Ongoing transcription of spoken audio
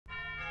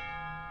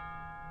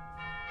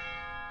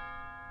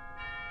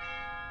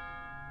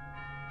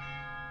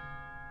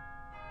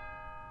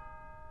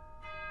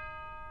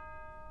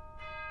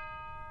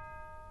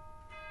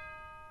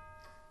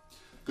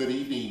Good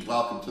evening,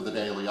 welcome to the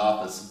Daily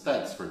Office, and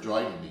thanks for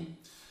joining me.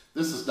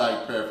 This is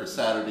night prayer for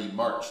Saturday,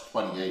 March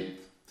 28th.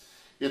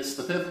 It's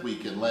the 5th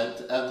week in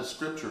Lent, and the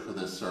scripture for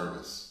this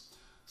service,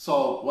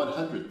 Psalm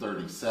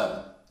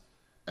 137,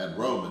 and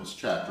Romans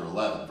chapter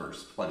 11,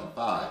 verse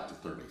 25 to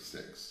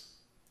 36.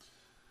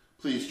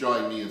 Please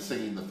join me in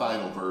singing the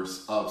final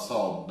verse of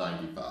Psalm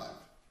 95.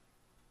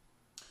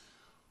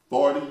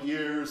 40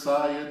 years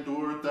I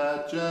endured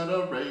that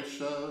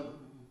generation.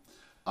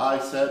 I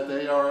said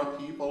they are a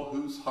people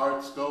whose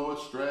hearts go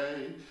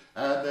astray,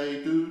 and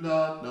they do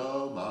not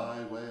know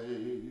my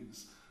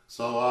ways.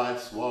 So I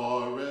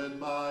swore in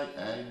my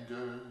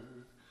anger,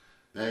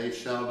 they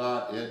shall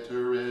not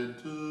enter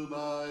into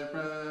my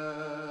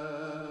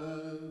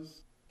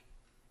rest.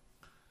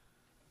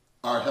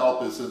 Our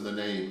help is in the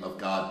name of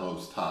God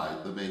Most High,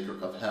 the maker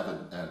of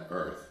heaven and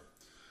earth.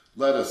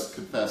 Let us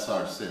confess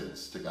our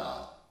sins to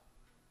God.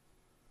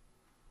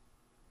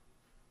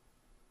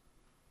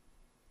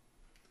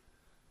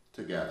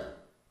 Together.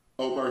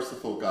 O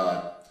merciful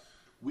God,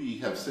 we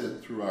have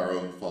sinned through our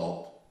own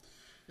fault,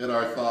 in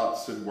our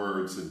thoughts and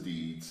words and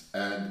deeds,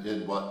 and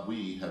in what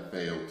we have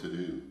failed to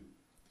do.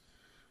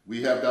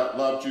 We have not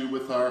loved you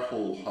with our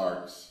whole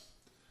hearts.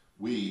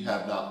 We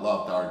have not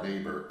loved our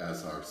neighbor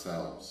as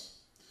ourselves.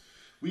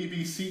 We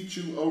beseech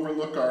you,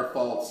 overlook our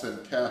faults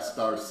and cast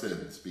our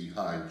sins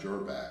behind your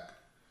back,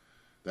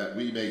 that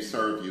we may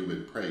serve you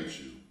and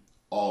praise you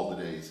all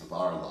the days of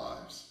our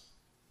lives.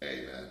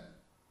 Amen.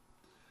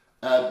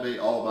 And may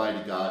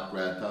Almighty God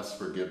grant us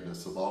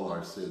forgiveness of all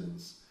our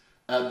sins,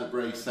 and the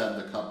grace and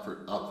the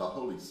comfort of the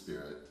Holy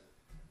Spirit.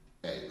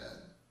 Amen.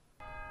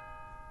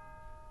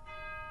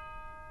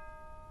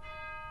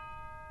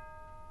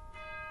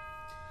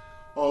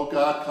 O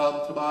God,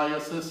 come to my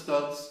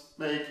assistance,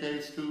 make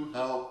haste to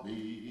help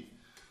me.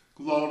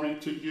 Glory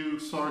to you,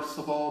 source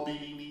of all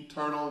being,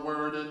 eternal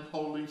Word and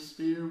Holy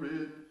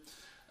Spirit,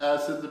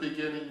 as in the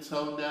beginning,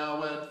 so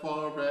now and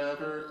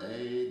forever.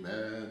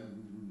 Amen.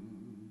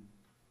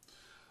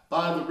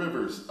 By the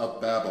rivers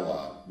of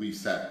Babylon we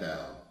sat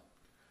down,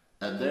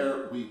 and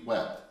there we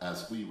wept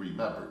as we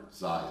remembered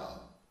Zion.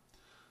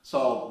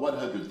 Psalm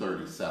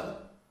 137.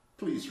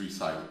 Please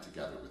recite it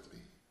together with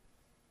me.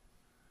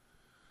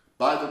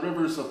 By the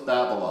rivers of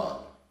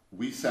Babylon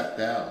we sat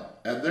down,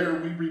 and there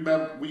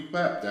we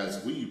wept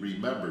as we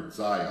remembered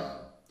Zion,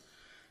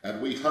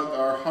 and we hung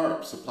our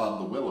harps upon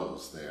the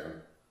willows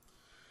there.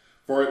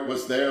 For it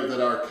was there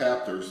that our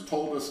captors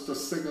told us to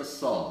sing a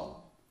song.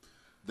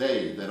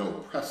 They that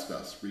oppressed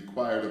us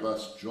required of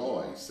us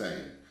joy,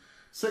 saying,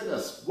 sing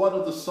us one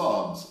of the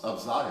psalms of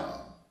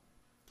Zion.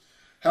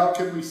 How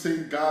can we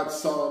sing God's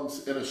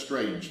psalms in a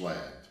strange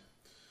land?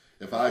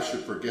 If I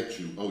should forget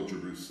you, O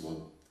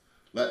Jerusalem,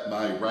 let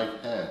my right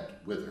hand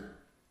wither.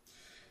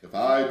 If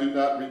I do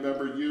not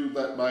remember you,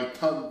 let my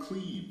tongue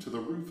cleave to the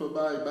roof of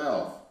my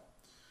mouth.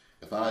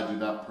 If I do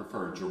not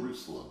prefer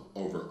Jerusalem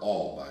over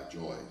all my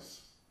joys.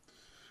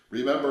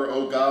 Remember,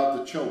 O God,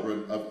 the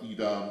children of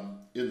Edom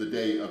in the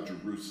day of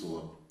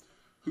Jerusalem,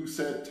 who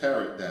said,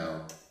 tear it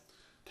down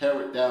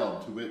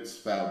to its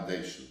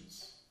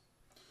foundations.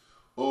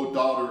 O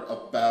daughter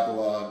of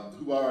Babylon,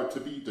 who are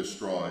to be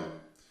destroyed,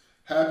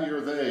 happy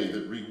are they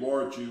that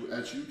reward you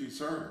as you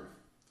deserve.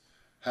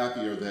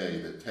 Happy are they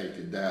that take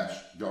and dash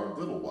your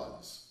little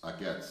ones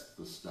against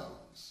the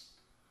stones.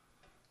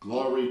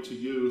 Glory to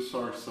you,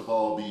 source of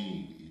all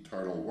being,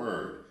 eternal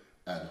Word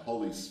and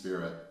Holy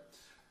Spirit,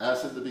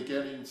 as in the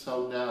beginning,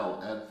 so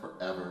now and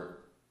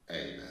forever.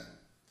 Amen.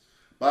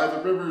 By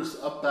the rivers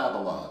of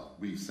Babylon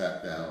we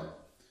sat down,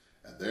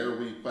 and there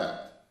we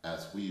wept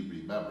as we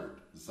remembered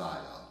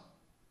Zion.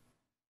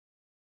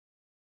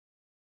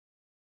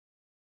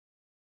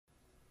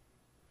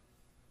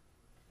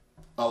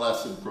 A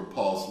lesson from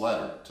Paul's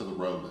letter to the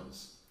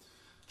Romans,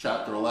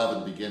 chapter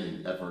 11,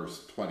 beginning at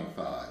verse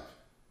 25.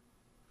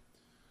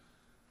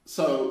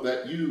 So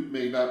that you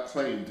may not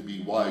claim to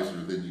be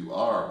wiser than you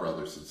are,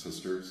 brothers and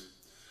sisters,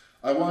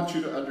 I want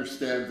you to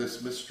understand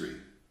this mystery.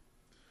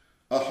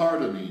 A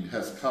hardening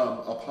has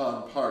come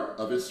upon part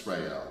of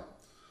Israel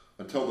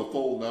until the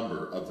full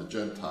number of the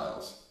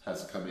Gentiles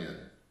has come in.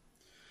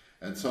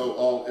 And so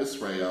all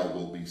Israel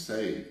will be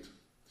saved.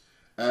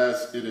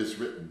 As it is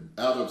written,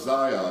 out of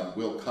Zion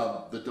will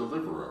come the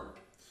deliverer.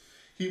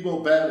 He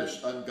will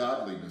banish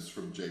ungodliness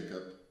from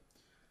Jacob,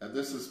 and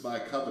this is my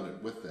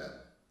covenant with them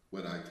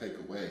when I take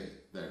away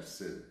their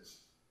sins.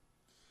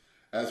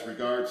 As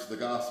regards the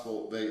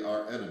gospel, they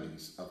are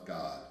enemies of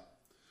God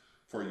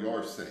for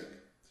your sake.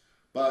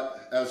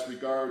 But as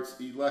regards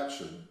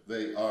election,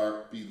 they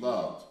are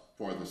beloved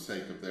for the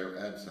sake of their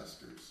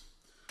ancestors.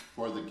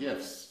 For the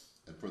gifts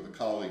and for the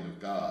calling of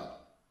God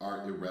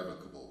are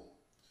irrevocable.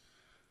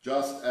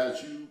 Just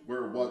as you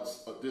were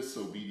once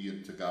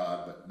disobedient to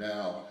God, but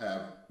now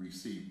have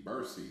received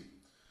mercy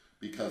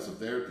because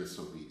of their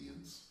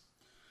disobedience,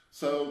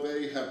 so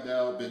they have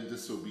now been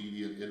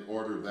disobedient in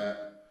order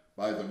that,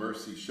 by the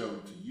mercy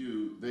shown to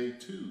you, they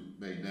too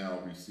may now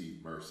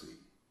receive mercy.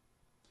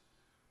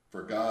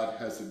 For God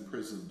has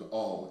imprisoned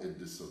all in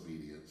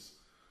disobedience,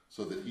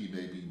 so that he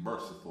may be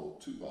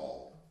merciful to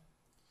all.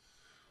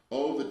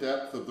 Oh, the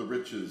depth of the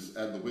riches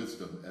and the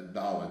wisdom and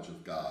knowledge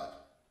of God!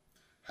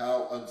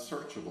 How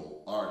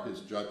unsearchable are his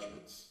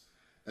judgments,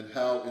 and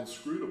how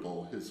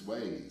inscrutable his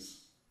ways!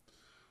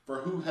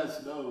 For who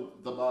has known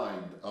the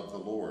mind of the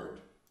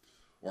Lord?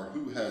 Or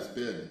who has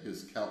been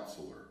his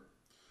counselor?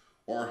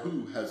 Or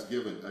who has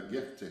given a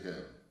gift to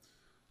him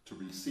to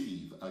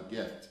receive a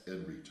gift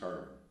in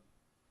return?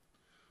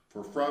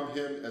 For from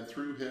him and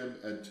through him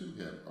and to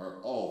him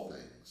are all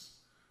things.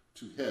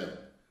 To him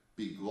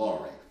be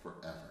glory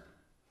forever.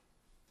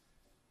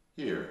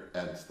 Here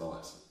ends the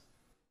lesson.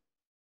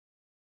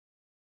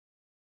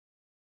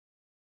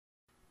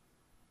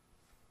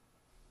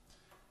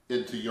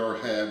 Into your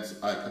hands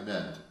I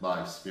commend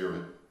my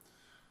spirit,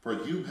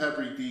 for you have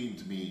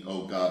redeemed me,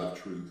 O God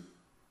of truth.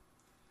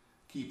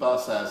 Keep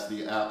us as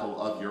the apple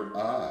of your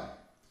eye,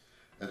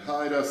 and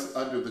hide us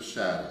under the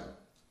shadow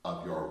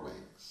of your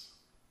wings.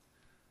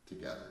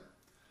 Together.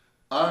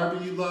 Our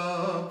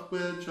beloved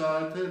which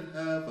art in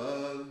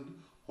heaven,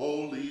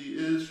 holy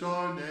is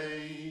your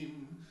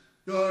name.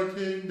 Your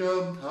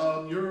kingdom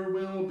come, your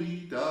will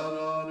be done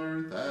on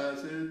earth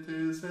as it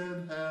is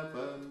in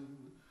heaven.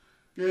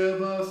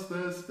 Give us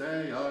this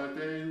day our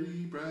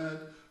daily bread.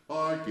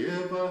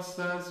 Forgive us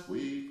as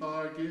we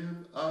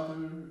forgive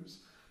others.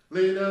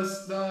 Lead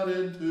us not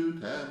into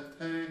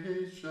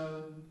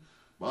temptation,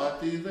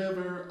 but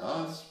deliver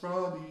us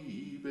from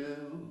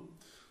evil.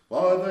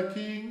 For the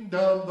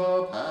kingdom,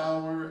 the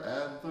power,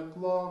 and the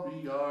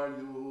glory are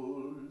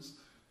yours,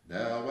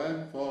 now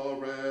and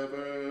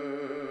forever.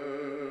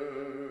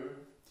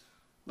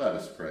 Let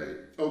us pray.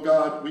 O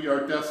God, we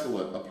are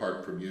desolate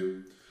apart from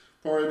you,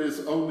 for it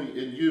is only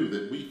in you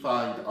that we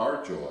find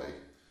our joy.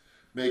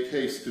 Make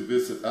haste to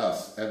visit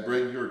us and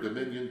bring your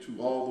dominion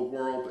to all the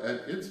world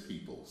and its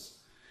peoples.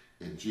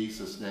 In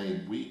Jesus'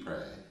 name we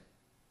pray.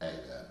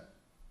 Amen.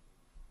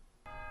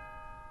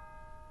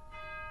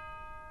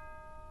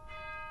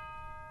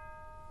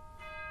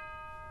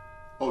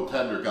 O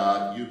tender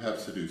God, you have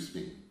seduced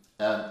me,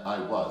 and I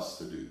was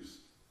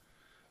seduced.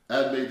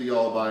 And may the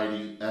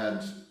Almighty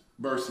and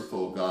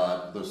merciful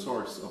God, the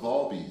source of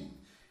all being,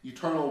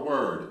 eternal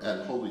Word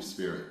and Holy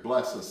Spirit,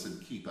 bless us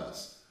and keep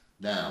us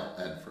now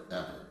and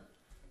forever.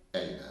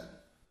 Amen.